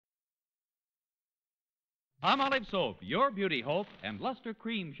Palmolive Soap, your beauty hope, and Luster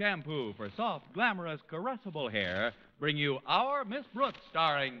Cream Shampoo for soft, glamorous, caressable hair bring you Our Miss Brooks,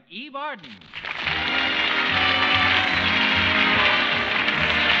 starring Eve Arden.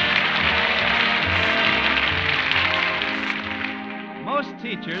 Most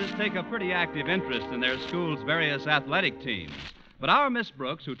teachers take a pretty active interest in their school's various athletic teams. But our Miss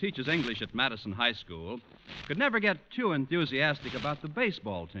Brooks, who teaches English at Madison High School, could never get too enthusiastic about the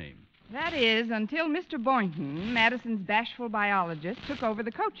baseball team. That is, until Mr. Boynton, Madison's bashful biologist, took over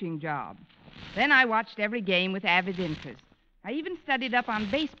the coaching job. Then I watched every game with avid interest. I even studied up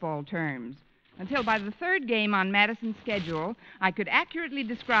on baseball terms, until by the third game on Madison's schedule, I could accurately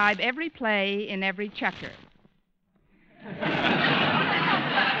describe every play in every chukker.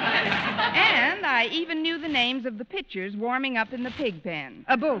 And I even knew the names of the pitchers warming up in the bullpen.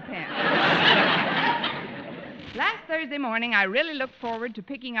 Last Thursday morning, I really looked forward to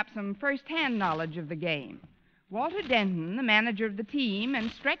picking up some first-hand knowledge of the game. Walter Denton, the manager of the team,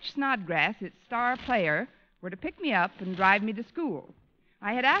 and Stretch Snodgrass, its star player, were to pick me up and drive me to school.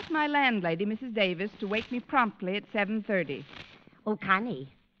 I had asked my landlady, Mrs. Davis, to wake me promptly at 7:30. Oh, Connie.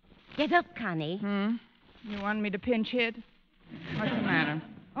 Get up, Connie. You want me to pinch hit? What's the matter?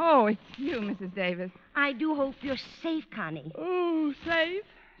 Oh, it's you, Mrs. Davis. I do hope you're safe, Connie. Oh, safe?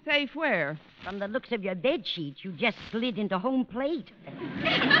 Safe where? From the looks of your bed sheets, you just slid into home plate.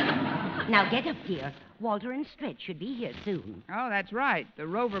 Now get up, dear. Walter and Stretch should be here soon. Oh, that's right. The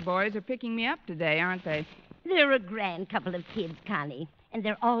Rover boys are picking me up today, aren't they? They're a grand couple of kids, Connie, and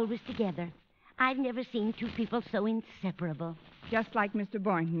they're always together. I've never seen two people so inseparable. Just like Mr.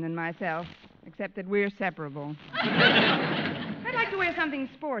 Boynton and myself, except that we're separable. I'd like to wear something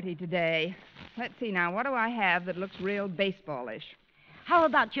sporty today. Let's see now, what do I have that looks real baseballish? How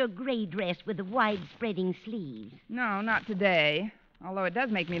about your gray dress with the wide-spreading sleeves? No, not today, although it does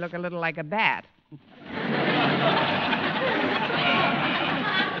make me look a little like a bat.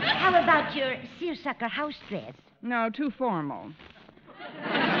 How about your seersucker house dress? No, too formal. Oh,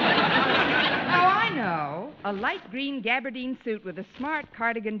 I know. A light green gabardine suit with a smart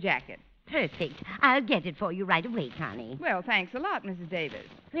cardigan jacket. Perfect. I'll get it for you right away, Connie. Well, thanks a lot, Mrs. Davis.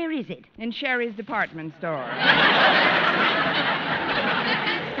 Where is it? In Sherry's department store.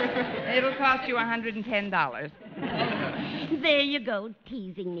 It'll cost you $110. There you go,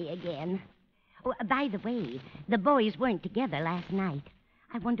 teasing me again. Oh, by the way, the boys weren't together last night.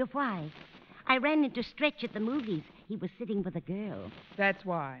 I wonder why. I ran into Stretch at the movies. He was sitting with a girl. That's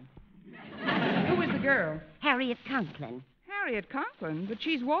why. Who was the girl? Harriet Conklin. Harriet Conklin? But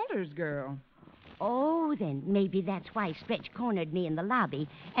she's Walter's girl. Oh, then maybe that's why Stretch cornered me in the lobby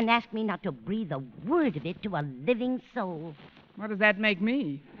and asked me not to breathe a word of it to a living soul. What does that make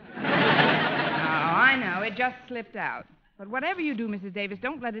me? Oh, I know. It just slipped out. But whatever you do, Mrs. Davis,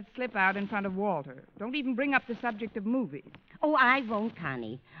 don't let it slip out in front of Walter. Don't even bring up the subject of movies. Oh, I won't,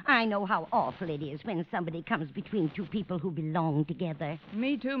 Connie. I know how awful it is when somebody comes between two people who belong together.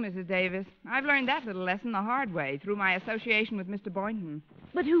 Me too, Mrs. Davis. I've learned that little lesson the hard way through my association with Mr. Boynton.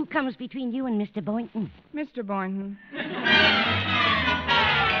 But who comes between you and Mr. Boynton? Mr. Boynton.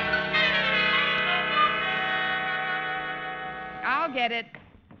 I'll get it.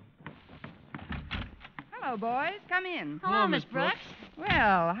 Hello, boys. Come in. Hello, Miss Brooks.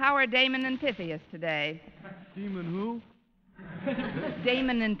 Well, how are Damon and Pythias today? Demon who?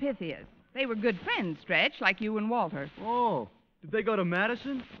 Damon and Pythias. They were good friends, Stretch, like you and Walter. Oh, did they go to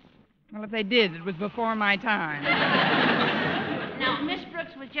Madison? Well, if they did, it was before my time. Now, Miss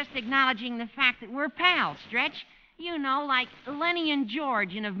Brooks was just acknowledging the fact that we're pals, Stretch. You know, like Lenny and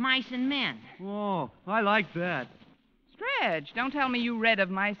George in Of Mice and Men. Oh, I like that. Stretch, don't tell me you read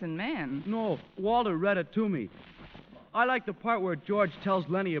Of Mice and Men. No, Walter read it to me. I like the part where George tells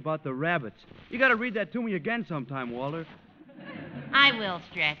Lenny about the rabbits. You got to read that to me again sometime, Walter. I will,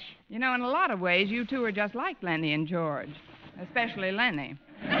 Stretch. You know, in a lot of ways, you two are just like Lenny and George. Especially Lenny.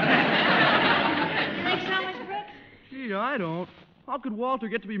 You think so, Miss Brooks? Gee, I don't. How could Walter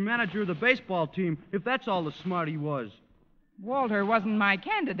get to be manager of the baseball team if that's all the smart he was? Walter wasn't my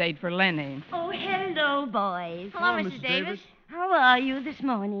candidate for Lenny. Oh, hello, boys. Hello, Mrs. Davis. How are you this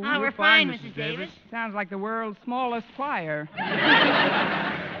morning? Oh, we're fine, Mrs. Davis. Sounds like the world's smallest choir.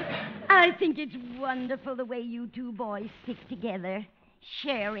 I think it's wonderful the way you two boys stick together,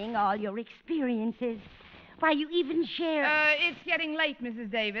 sharing all your experiences. Why, you even share... It's getting late,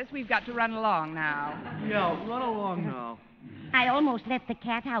 Mrs. Davis. We've got to run along now. Yeah, run along now. I almost let the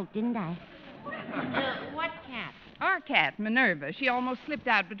cat out, didn't I? What cat? Our cat, Minerva. She almost slipped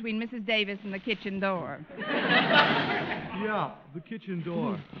out between Mrs. Davis and the kitchen door. Yeah, the kitchen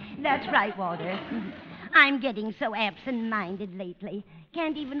door. That's right, Walter. I'm getting so absent-minded lately.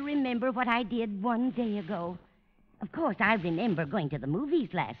 Can't even remember what I did one day ago. Of course, I remember going to the movies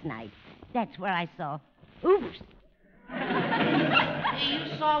last night. That's where I saw... Oops.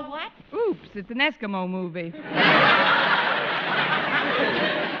 You saw what? Oops, it's an Eskimo movie.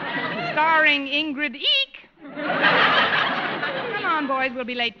 Starring Ingrid Eek. Come on, boys, we'll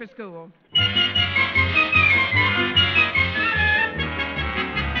be late for school.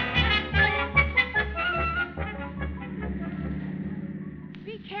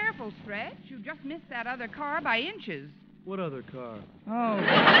 Be careful, Stretch. You just missed that other car by inches. What other car? Oh.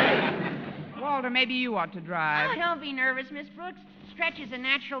 Walter, maybe you ought to drive. Oh, don't be nervous, Miss Brooks. Stretch is a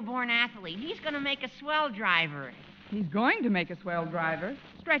natural-born athlete. He's going to make a swell driver. He's going to make a swell driver.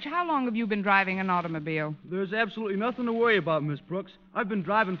 Stretch, how long have you been driving an automobile? There's absolutely nothing to worry about, Miss Brooks. I've been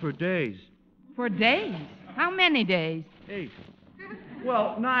driving for days. For days? How many days? 8.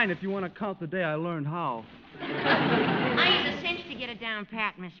 Well, 9 if you want to count the day I learned how. He's a cinch to get it down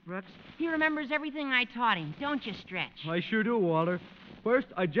pat, Miss Brooks. He remembers everything I taught him, don't you, Stretch? I sure do, Walter. First,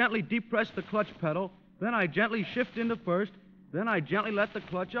 I gently depress the clutch pedal. Then I gently shift into first. Then I gently let the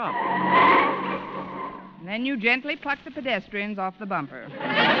clutch up. And then you gently pluck the pedestrians off the bumper.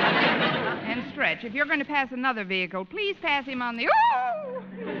 And Stretch, if you're going to pass another vehicle, please pass him on the... Oh!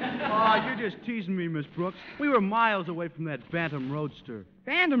 Oh, you're just teasing me, Miss Brooks. We were miles away from that Bantam Roadster.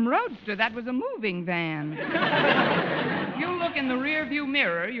 Bantam Roadster? That was a moving van. If you look in the rear-view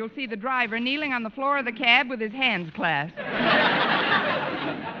mirror, you'll see the driver kneeling on the floor of the cab with his hands clasped.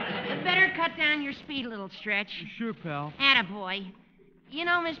 Better cut down your speed a little, Stretch. Sure, pal. Attaboy. You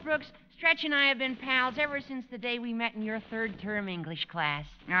know, Miss Brooks, Stretch and I have been pals ever since the day we met in your third-term English class.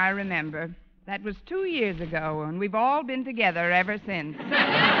 I remember. That was 2 years ago, and we've all been together ever since. But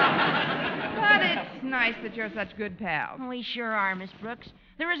it's nice that you're such good pals. We sure are, Miss Brooks.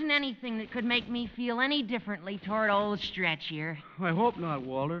 There isn't anything that could make me feel any differently toward old Stretch here. I hope not,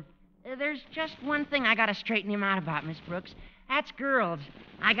 Walter. There's just one thing I gotta straighten him out about, Miss Brooks. That's girls.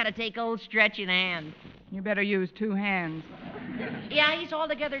 I gotta take old Stretch in hand. You better use 2 hands. Yeah, he's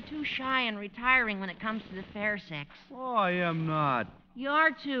altogether too shy and retiring when it comes to the fair sex. Oh, I am not. You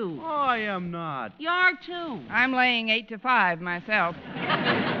are too. Oh, I am not. You are too. I'm laying 8 to 5 myself.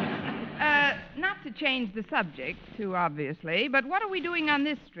 Not to change the subject too obviously, but what are we doing on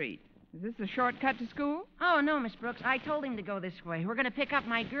this street? Is this a shortcut to school? Oh, no, Miss Brooks. I told him to go this way. We're gonna pick up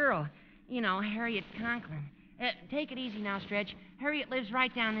my girl. You know, Harriet Conklin. Take it easy now, Stretch. Harriet lives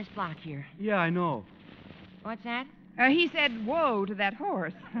right down this block here. Yeah, I know. What's that? He said, whoa, to that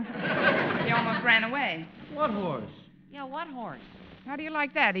horse. He almost ran away. What horse? Yeah, what horse? How do you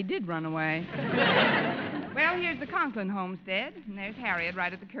like that? He did run away. Well, here's the Conklin homestead, and there's Harriet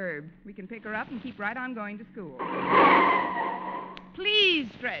right at the curb. We can pick her up and keep right on going to school.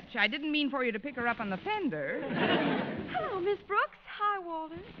 Please, Stretch. I didn't mean for you to pick her up on the fender. Hello, Miss Brooks. Hi,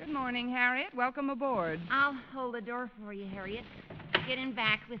 Walter. Good morning, Harriet. Welcome aboard. I'll hold the door for you, Harriet. Get in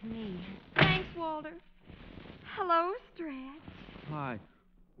back with me. Thanks, Walter. Hello, Stretch. Hi.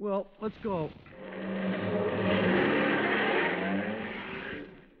 Well, let's go.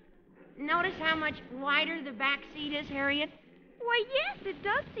 Notice how much wider the back seat is, Harriet? Why, yes, it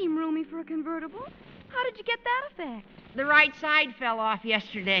does seem roomy for a convertible. How did you get that effect? The right side fell off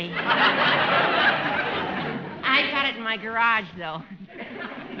yesterday. I got it in my garage, though.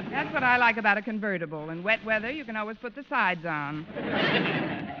 That's what I like about a convertible. In wet weather, you can always put the sides on.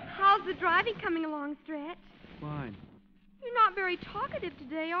 How's the driving coming along, Stretch? Fine. You're not very talkative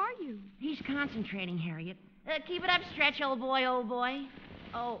today, are you? He's concentrating, Harriet. Keep it up, Stretch, old boy, old boy.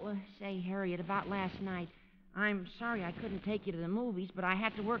 Oh, say, Harriet, about last night. I'm sorry I couldn't take you to the movies, but I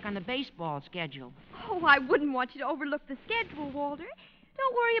had to work on the baseball schedule. Oh, I wouldn't want you to overlook the schedule, Walter.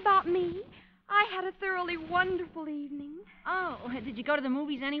 Don't worry about me. I had a thoroughly wonderful evening. Oh, did you go to the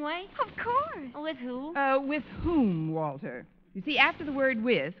movies anyway? Of course. With who? With whom, Walter? You see, after the word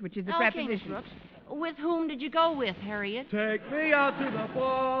with, which is a Okay, Miss preposition. Brooks. With whom did you go with, Harriet? Take me out to the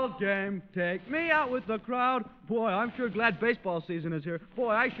ball game. Take me out with the crowd. Boy, I'm sure glad baseball season is here.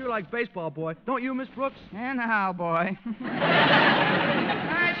 Boy, I sure like baseball, boy. Don't you, Miss Brooks? And how, boy?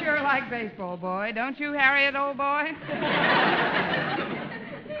 I sure like baseball, boy. Don't you, Harriet, old boy?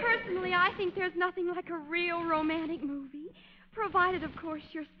 Personally, I think there's nothing like a real romantic movie, provided, of course,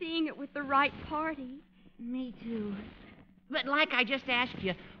 you're seeing it with the right party. Me too. But like I just asked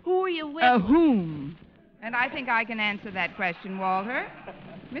you, who are you with? Whom? And I think I can answer that question, Walter.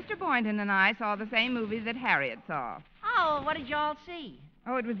 Mr. Boynton and I saw the same movie that Harriet saw. Oh, what did you all see?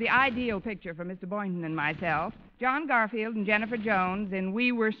 Oh, it was the ideal picture for Mr. Boynton and myself. John Garfield and Jennifer Jones in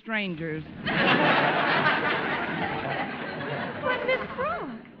We Were Strangers. But, Miss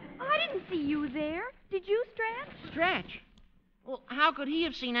Brooks, I didn't see you there. Did you, Stretch? Stretch? Well, how could he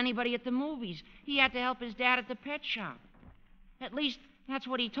have seen anybody at the movies? He had to help his dad at the pet shop. At least, that's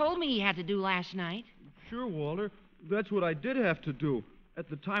what he told me he had to do last night. Sure, Walter. That's what I did have to do at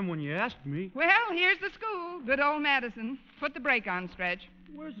the time when you asked me. Well, here's the school. Good old Madison. Put the brake on, Stretch.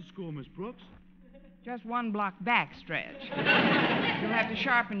 Where's the school, Miss Brooks? Just one block back, Stretch. You'll have to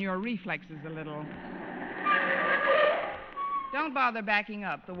sharpen your reflexes a little. Don't bother backing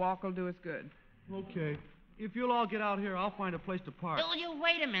up. The walk will do us good. Okay. If you'll all get out here, I'll find a place to park. Oh, you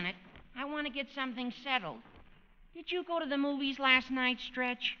wait a minute. I want to get something settled. Did you go to the movies last night,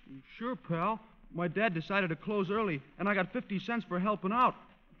 Stretch? Sure, pal. My dad decided to close early, and I got 50 cents for helping out.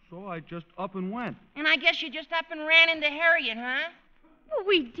 So I just up and went. And I guess you just up and ran into Harriet, huh? Well,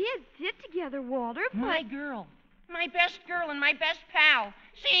 we did sit together, Walter, but... My girl. My best girl and my best pal.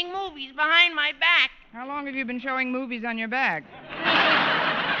 Seeing movies behind my back. How long have you been showing movies on your back?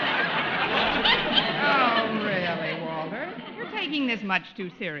 Oh, really, Walter? You're taking this much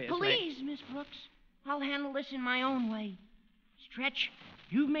too seriously. Please, Miss Brooks. I'll handle this in my own way. Stretch,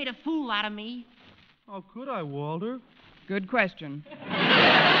 you've made a fool out of me. How could I, Walter? Good question.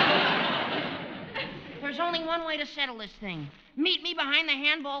 There's only one way to settle this thing. Meet me behind the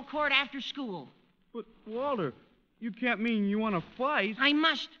handball court after school. But, Walter, you can't mean you want to fight. I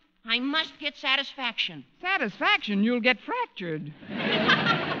must. I must get satisfaction. Satisfaction? You'll get fractured.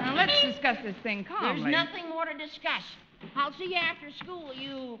 Now, let's discuss this thing calmly. There's nothing more to discuss. I'll see you after school,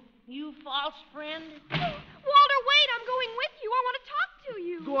 you false friend. Walter, wait. I'm going with you. I want to talk to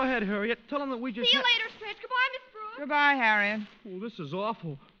you. Go ahead, Harriet. Tell them that we just... See you later, Stretch. Goodbye, Miss Brooks. Goodbye, Harriet. Oh, this is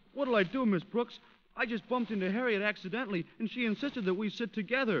awful. What'll I do, Miss Brooks? I just bumped into Harriet accidentally, and she insisted that we sit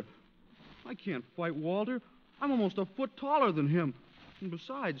together. I can't fight Walter. I'm almost a foot taller than him. And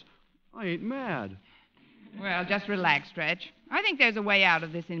besides, I ain't mad. Well, just relax, Stretch. I think there's a way out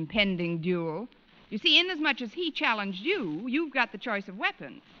of this impending duel. You see, inasmuch as he challenged you, you've got the choice of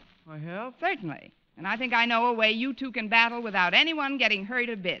weapons. I have? Certainly. And I think I know a way you two can battle without anyone getting hurt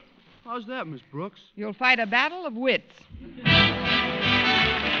a bit. How's that, Miss Brooks? You'll fight a battle of wits.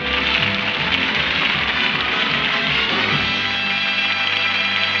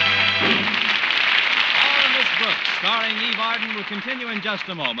 Starring Eve Arden will continue in just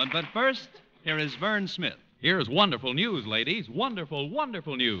a moment, but first, here is Vern Smith. Here's wonderful news, ladies. Wonderful,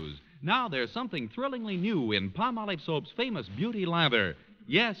 wonderful news. Now there's something thrillingly new in Palmolive Soap's famous beauty lather.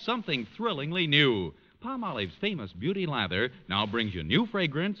 Yes, something thrillingly new. Palmolive's famous beauty lather now brings you new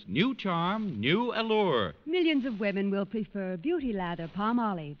fragrance, new charm, new allure. Millions of women will prefer Beauty Lather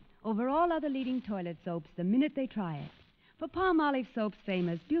Palmolive over all other leading toilet soaps the minute they try it. For Palmolive Soap's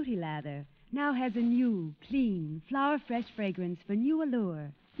famous Beauty Lather now has a new, clean, flower-fresh fragrance for new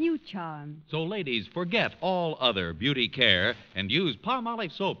allure, new charm. So, ladies, forget all other beauty care and use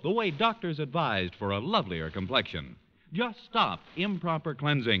Palmolive Soap the way doctors advised for a lovelier complexion. Just stop improper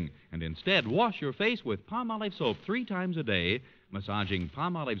cleansing and instead wash your face with Palmolive Soap 3 times a day, massaging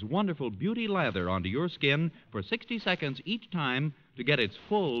Palmolive's wonderful beauty lather onto your skin for 60 seconds each time to get its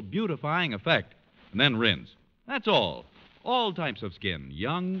full beautifying effect. And then rinse. That's all. All types of skin,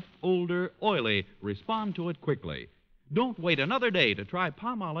 young, older, oily, respond to it quickly. Don't wait another day to try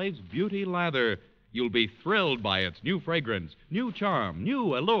Palmolive's Beauty Lather. You'll be thrilled by its new fragrance, new charm,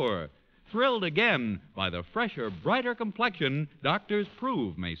 new allure. Thrilled again by the fresher, brighter complexion doctors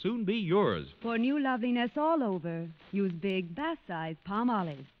prove may soon be yours. For new loveliness all over, use big bath-size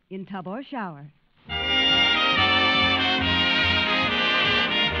Palmolive in tub or shower.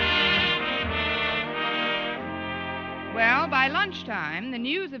 Well, by lunchtime, the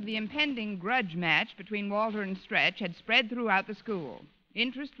news of the impending grudge match between Walter and Stretch had spread throughout the school.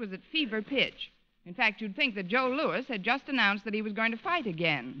 Interest was at fever pitch. In fact, you'd think that Joe Lewis had just announced that he was going to fight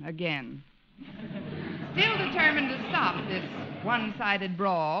again. Still determined to stop this one-sided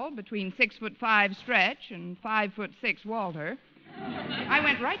brawl between 6'5" Stretch and 5'6" Walter, I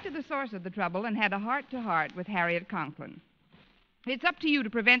went right to the source of the trouble and had a heart-to-heart with Harriet Conklin. It's up to you to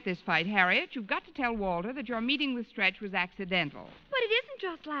prevent this fight, Harriet. You've got to tell Walter that your meeting with Stretch was accidental. But it isn't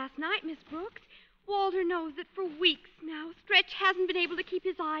just last night, Miss Brooks. Walter knows that for weeks now, Stretch hasn't been able to keep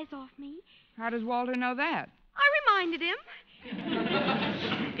his eyes off me. How does Walter know that? I reminded him.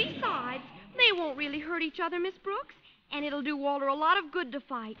 Besides, they won't really hurt each other, Miss Brooks, and it'll do Walter a lot of good to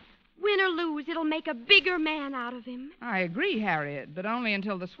fight. Win or lose, it'll make a bigger man out of him. I agree, Harriet, but only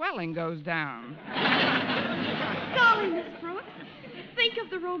until the swelling goes down. Golly, Miss Brooks, think of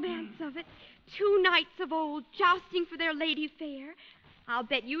the romance of it. 2 knights of old jousting for their lady fair. I'll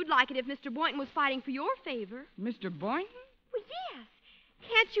bet you'd like it if Mr. Boynton was fighting for your favor. Mr. Boynton? Well, yes.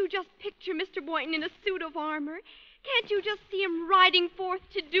 Can't you just picture Mr. Boynton in a suit of armor, Can't you just see him riding forth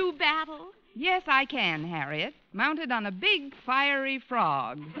to do battle? Yes, I can, Harriet. Mounted on a big, fiery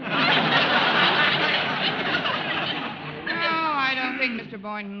frog. No, I don't think Mr.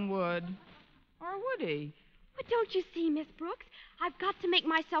 Boynton would. Or would he? But don't you see, Miss Brooks? I've got to make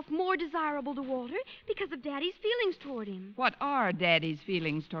myself more desirable to Walter because of Daddy's feelings toward him. What are Daddy's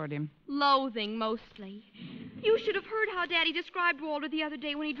feelings toward him? Loathing, mostly. You should have heard how Daddy described Walter the other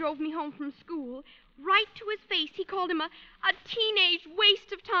day when he drove me home from school. Right to his face, he called him a teenage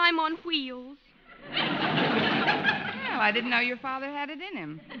waste of time on wheels. Well, I didn't know your father had it in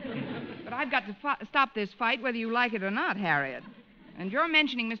him. But I've got to stop this fight whether you like it or not, Harriet. And your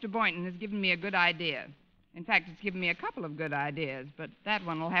mentioning Mr. Boynton has given me a good idea. In fact, it's given me a couple of good ideas, but that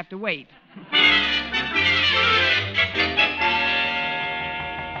one will have to wait.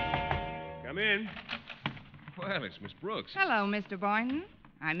 Come in. Well, it's Miss Brooks. Hello, Mr. Boynton.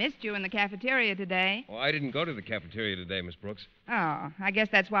 I missed you in the cafeteria today. Oh, I didn't go to the cafeteria today, Miss Brooks. Oh, I guess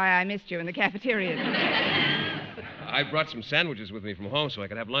that's why I missed you in the cafeteria today. I brought some sandwiches with me from home so I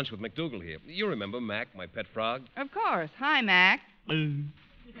could have lunch with McDougal here. You remember Mac, my pet frog? Of course. Hi, Mac. He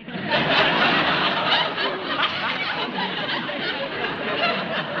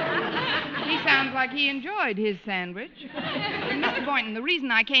sounds like he enjoyed his sandwich. Mr. Boynton, the reason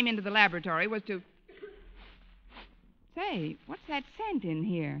I came into the laboratory was to... Say, what's that scent in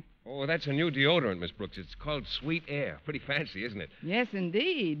here? Oh, that's a new deodorant, Miss Brooks. It's called Sweet Air. Pretty fancy, isn't it? Yes,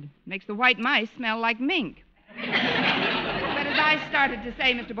 indeed. Makes the white mice smell like mink. But as I started to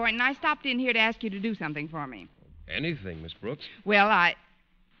say, Mr. Boynton, I stopped in here to ask you to do something for me. Anything, Miss Brooks? Well,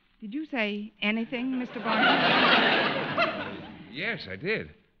 Did you say anything, Mr. Boynton? Yes, I did.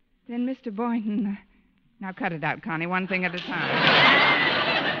 Then, Mr. Boynton... Now, cut it out, Connie, one thing at a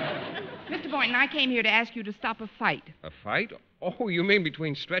time. Mr. Boynton, I came here to ask you to stop a fight. A fight? Oh, you mean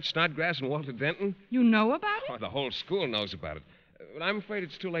between Stretch Snodgrass and Walter Denton? You know about it? Oh, the whole school knows about it. But I'm afraid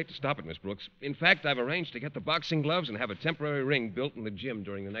it's too late to stop it, Miss Brooks. In fact, I've arranged to get the boxing gloves and have a temporary ring built in the gym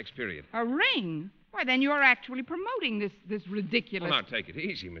during the next period. A ring? Why, then you're actually promoting this ridiculous... Well, now, take it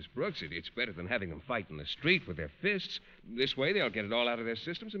easy, Miss Brooks. It's better than having them fight in the street with their fists. This way, they'll get it all out of their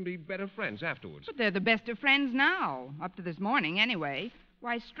systems and be better friends afterwards. But they're the best of friends now. Up to this morning, anyway.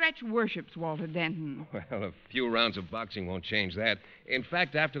 Why, Stretch worships Walter Denton. Well, a few rounds of boxing won't change that. In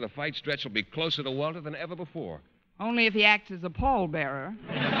fact, after the fight, Stretch will be closer to Walter than ever before. Only if he acts as a pallbearer.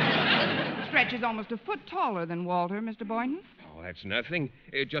 Stretch is almost a foot taller than Walter, Mr. Boynton. Oh, that's nothing.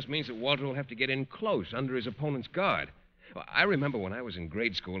 It just means that Walter will have to get in close under his opponent's guard. Well, I remember when I was in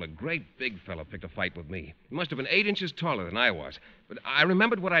grade school, a great big fellow picked a fight with me. He must have been 8 inches taller than I was. But I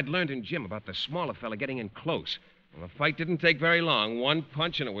remembered what I'd learned in gym about the smaller fella getting in close. Well, the fight didn't take very long. One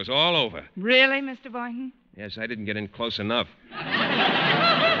punch and it was all over. Really, Mr. Boynton? Yes, I didn't get in close enough.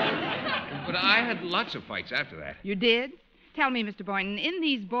 But I had lots of fights after that. You did? Tell me, Mr. Boynton, in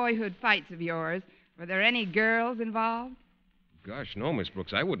these boyhood fights of yours, were there any girls involved? Gosh, no, Miss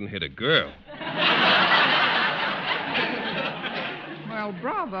Brooks. I wouldn't hit a girl. Well,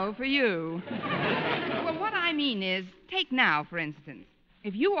 bravo for you. Well, what I mean is, take now, for instance.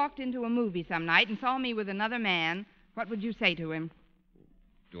 If you walked into a movie some night and saw me with another man, what would you say to him?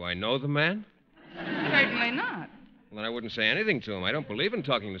 Do I know the man? Certainly not. Well, then I wouldn't say anything to him. I don't believe in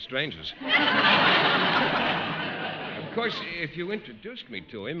talking to strangers. Of course, if you introduced me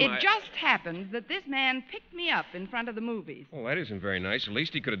to him, It just happened that this man picked me up in front of the movies. Oh, that isn't very nice. The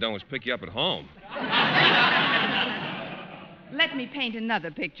least he could have done was pick you up at home. Let me paint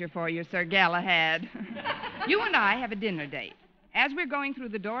another picture for you, Sir Galahad. You and I have a dinner date. As we're going through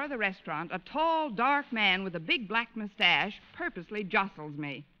the door of the restaurant, a tall, dark man with a big black mustache purposely jostles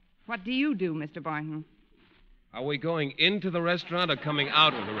me. What do you do, Mr. Boynton? Are we going into the restaurant or coming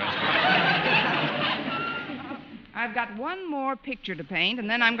out of the restaurant? I've got one more picture to paint, and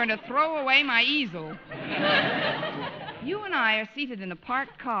then I'm going to throw away my easel. You and I are seated in a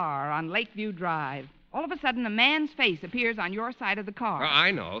parked car on Lakeview Drive. All of a sudden, a man's face appears on your side of the car.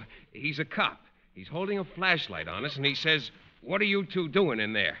 I know. He's a cop. He's holding a flashlight on us, and he says, "What are you two doing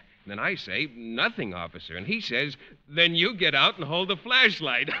in there?" And then I say, "Nothing, officer." And he says, "Then you get out and hold the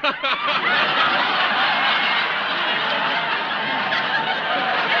flashlight." That's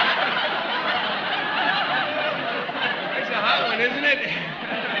a hot one, isn't it?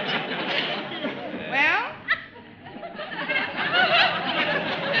 Well?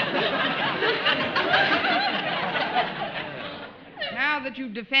 Now that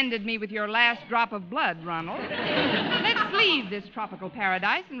you've defended me with your last drop of blood, Ronald, let's leave this tropical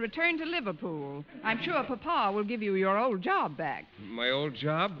paradise and return to Liverpool. I'm sure Papa will give you your old job back. My old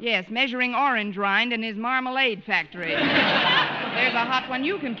job? Yes, measuring orange rind in his marmalade factory. There's a hot one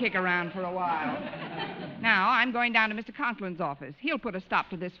you can kick around for a while. Now, I'm going down to Mr. Conklin's office. He'll put a stop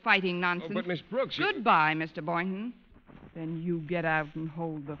to this fighting nonsense. Oh, but, Miss Brooks, you... Goodbye, Mr. Boynton. Then you get out and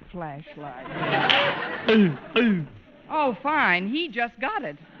hold the flashlight. Oh, fine. He just got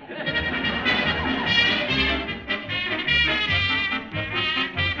it.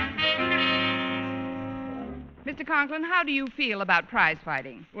 Mr. Conklin, how do you feel about prize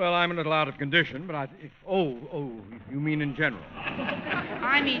fighting? Well, I'm a little out of condition, but you mean in general?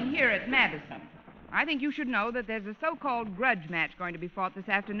 I mean here at Madison. I think you should know that there's a so-called grudge match going to be fought this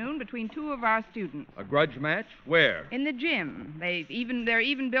afternoon between two of our students. A grudge match? Where? In the gym. They're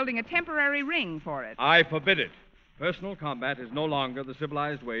even building a temporary ring for it. I forbid it. Personal combat is no longer the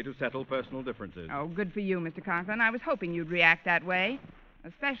civilized way to settle personal differences. Oh, good for you, Mr. Conklin. I was hoping you'd react that way,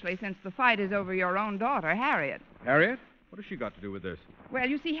 especially since the fight is over your own daughter, Harriet. Harriet? What has she got to do with this? Well,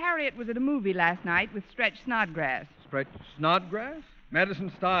 you see, Harriet was at a movie last night with Stretch Snodgrass. Stretch Snodgrass? Madison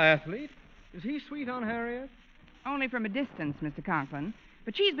star athlete? Is he sweet on Harriet? Only from a distance, Mr. Conklin.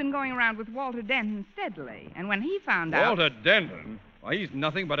 But she's been going around with Walter Denton steadily. And when he found out... Walter Denton? Why, he's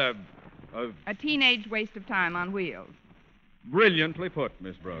nothing but a teenage waste of time on wheels. Brilliantly put,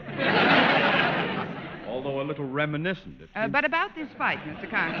 Miss Brooks. Although a little reminiscent. But about this fight, Mr.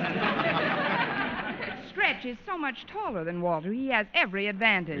 Conklin. Stretch is so much taller than Walter. He has every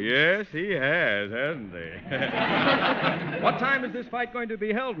advantage. Yes, he has, hasn't he? What time is this fight going to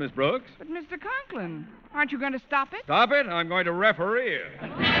be held, Miss Brooks? But, Mr. Conklin, aren't you going to stop it? Stop it? I'm going to referee it.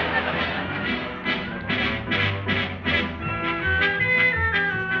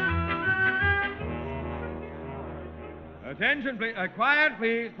 Attention, please. Quiet,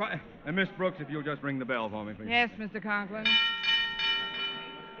 please. Quiet. Miss Brooks, if you'll just ring the bell for me, please. Yes, Mr. Conklin.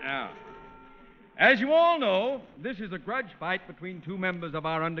 Now, as you all know, this is a grudge fight between two members of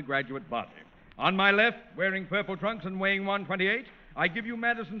our undergraduate body. On my left, wearing purple trunks and weighing 128, I give you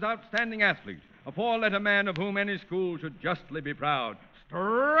Madison's outstanding athlete, a four-letter man of whom any school should justly be proud,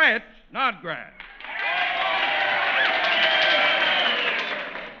 Stretch Snodgrass.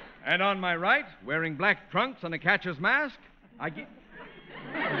 And on my right, wearing black trunks and a catcher's mask, I give...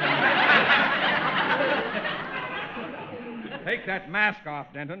 Take that mask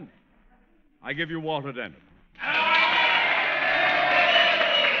off, Denton. I give you Walter Denton.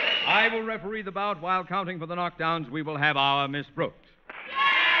 I will referee the bout while counting for the knockdowns. We will have our Miss Brooks.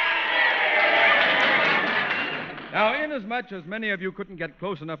 Now, inasmuch as many of you couldn't get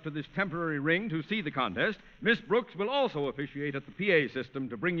close enough to this temporary ring to see the contest, Miss Brooks will also officiate at the PA system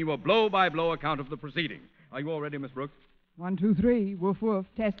to bring you a blow-by-blow account of the proceedings. Are you all ready, Miss Brooks? 1, 2, 3. Woof, woof.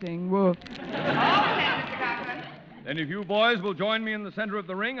 Testing. Woof. All set, Mr. Conklin. Then if you boys will join me in the center of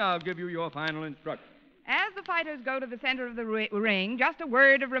the ring, I'll give you your final instructions. As the fighters go to the center of the ring, just a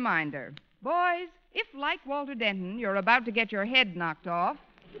word of reminder. Boys, if, like Walter Denton, you're about to get your head knocked off,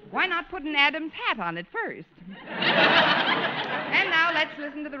 why not put an Adam's hat on it first? And now let's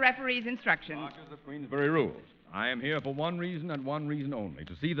listen to the referee's instructions. Markers of Queensbury rules. I am here for one reason and one reason only,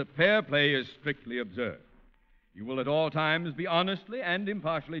 to see that fair play is strictly observed. You will at all times be honestly and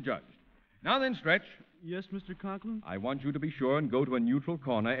impartially judged. Now then, Stretch. Yes, Mr. Conklin? I want you to be sure and go to a neutral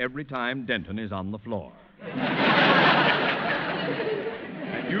corner every time Denton is on the floor. And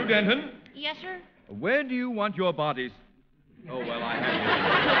you, Denton? Yes, sir? Where do you want your bodies... Oh, well, I have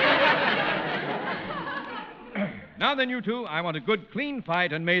you. Now then, you two, I want a good, clean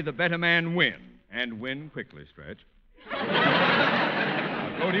fight, and may the better man win. And win quickly, Stretch.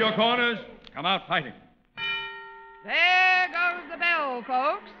 Now go to your corners. Come out fighting. There goes the bell,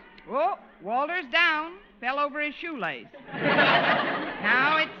 folks. Oh, Walter's down. Fell over his shoelace.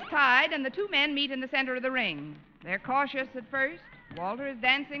 Now it's tied, and the two men meet in the center of the ring. They're cautious at first. Walter is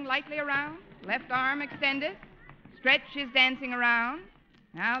dancing lightly around, left arm extended. Stretch is dancing around.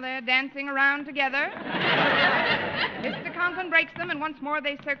 Now they're dancing around together. Mr. Conklin breaks them, and once more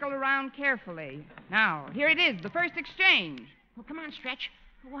they circle around carefully. Now, here it is, the first exchange. Well, come on, Stretch.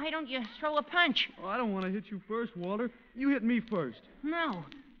 Why don't you throw a punch? Oh, I don't want to hit you first, Walter. You hit me first. No.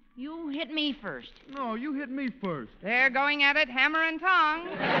 You hit me first. No, you hit me first. They're going at it hammer and tong.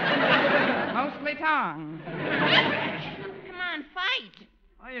 Mostly tong. Come on, fight.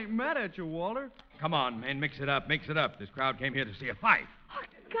 I ain't mad at you, Walter. Come on, men, mix it up, mix it up. This crowd came here to see a fight. Oh,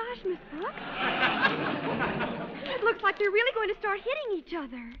 gosh, Miss Brooks. It looks like they're really going to start hitting each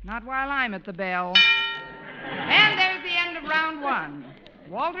other. Not while I'm at the bell. And there's the end of round one.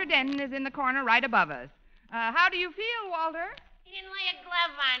 Walter Denton is in the corner right above us. How do you feel, Walter? He didn't lay a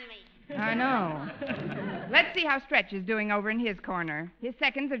glove on me. I know. Let's see how Stretch is doing over in his corner. His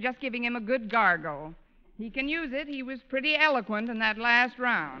seconds are just giving him a good gargle. He can use it. He was pretty eloquent in that last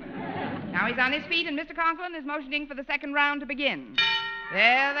round. Now he's on his feet, and Mr. Conklin is motioning for the second round to begin.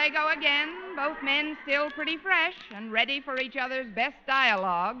 There they go again, both men still pretty fresh and ready for each other's best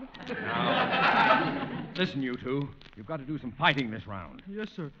dialogue. Now, listen, you two. You've got to do some fighting this round. Yes,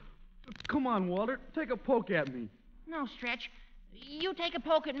 sir. Come on, Walter. Take a poke at me. No, Stretch. You take a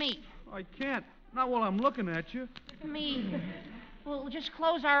poke at me. I can't. Not while I'm looking at you. Me. We'll just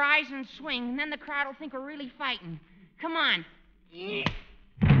close our eyes and swing, and then the crowd will think we're really fighting. Come on. He's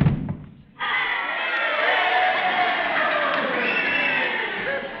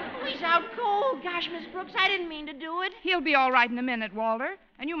out cold. Gosh, Miss Brooks, I didn't mean to do it. He'll be all right in a minute, Walter,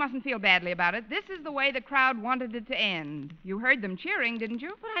 and you mustn't feel badly about it. This is the way the crowd wanted it to end. You heard them cheering, didn't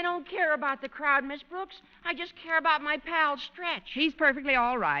you? But I don't care about the crowd, Miss Brooks. I just care about my pal, Stretch. He's perfectly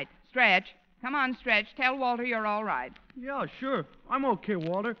all right. Stretch. Come on, Stretch. Tell Walter you're all right. Yeah, sure. I'm okay,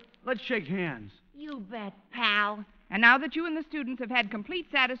 Walter. Let's shake hands. You bet, pal. And now that you and the students have had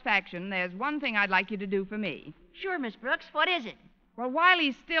complete satisfaction, there's one thing I'd like you to do for me. Sure, Miss Brooks. What is it? Well, while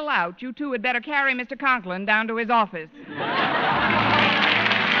he's still out, you two had better carry Mr. Conklin down to his office.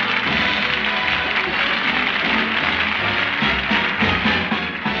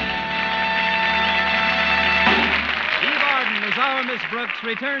 Our Miss Brooks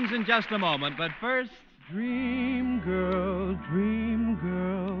returns in just a moment, but first... Dream girl,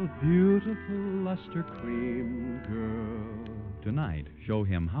 beautiful luster cream girl. Tonight, show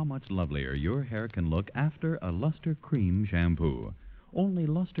him how much lovelier your hair can look after a Luster Cream shampoo. Only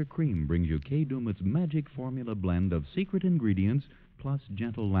Luster Cream brings you Kay Daumit's magic formula blend of secret ingredients plus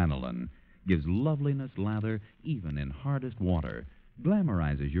gentle lanolin. Gives loveliness lather even in hardest water.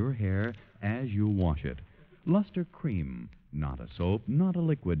 Glamorizes your hair as you wash it. Luster Cream. Not a soap, not a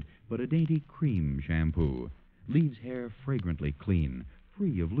liquid, but a dainty cream shampoo. Leaves hair fragrantly clean,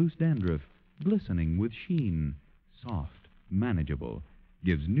 free of loose dandruff, glistening with sheen. Soft, manageable.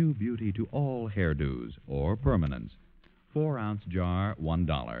 Gives new beauty to all hairdos or permanents. 4-ounce jar,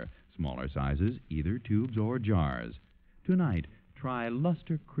 $1. Smaller sizes, either tubes or jars. Tonight, try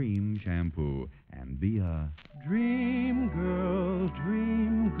Luster Cream Shampoo and be a Dream girl,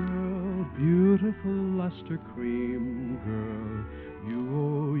 beautiful luster cream girl. You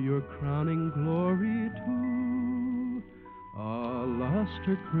owe your crowning glory to a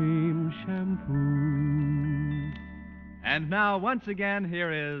luster cream shampoo. And now, once again,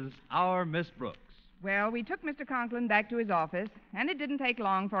 here is our Miss Brooks. Well, we took Mr. Conklin back to his office, and it didn't take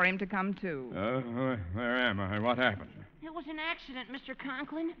long for him to come to. Where am I? What happened? It was an accident, Mr.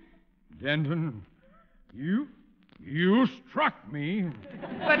 Conklin. Denton, you struck me.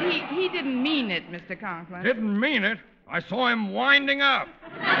 But he didn't mean it, Mr. Conklin. Didn't mean it. I saw him winding up.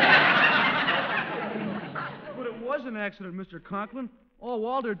 But it was an accident, Mr. Conklin. All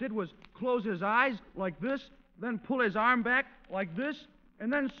Walter did was close his eyes like this, then pull his arm back like this,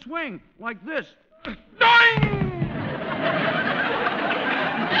 and then swing like this. Well,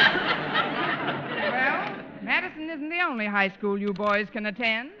 Madison isn't the only high school you boys can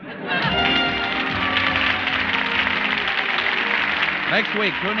attend. Next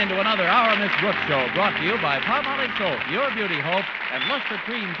week, tune into another Our Miss Brooks show brought to you by Palmolive Soap, Your Beauty Hope, and Luster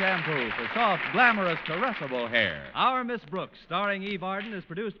Cream Shampoo for soft, glamorous, caressable hair. Our Miss Brooks, starring Eve Arden, is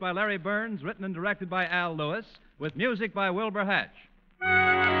produced by Larry Burns, written and directed by Al Lewis, with music by Wilbur Hatch.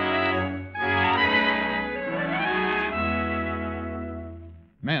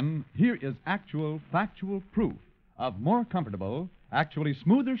 Men, here is actual, factual proof of more comfortable, actually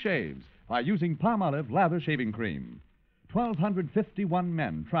smoother shaves by using Palmolive Lather Shaving Cream. 1,251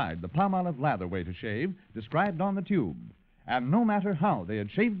 men tried the Palmolive Lather way to shave, described on the tube. And no matter how they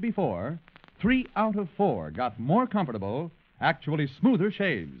had shaved before, 3 out of 4 got more comfortable, actually smoother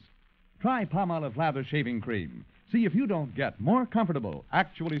shaves. Try Palmolive Lather Shaving Cream. See if you don't get more comfortable,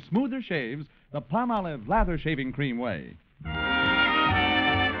 actually smoother shaves the Palmolive Lather Shaving Cream way.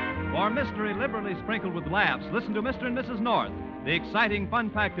 For mystery liberally sprinkled with laughs, listen to Mr. and Mrs. North, the exciting,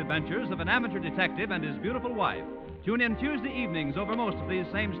 fun-packed adventures of an amateur detective and his beautiful wife. Tune in Tuesday evenings over most of these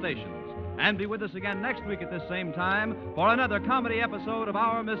same stations. And be with us again next week at this same time for another comedy episode of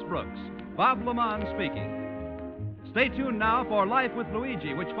Our Miss Brooks. Bob Lamont speaking. Stay tuned now for Life with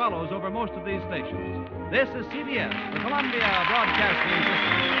Luigi, which follows over most of these stations. This is CBS, the Columbia Broadcasting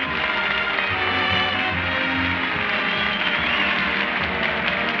System.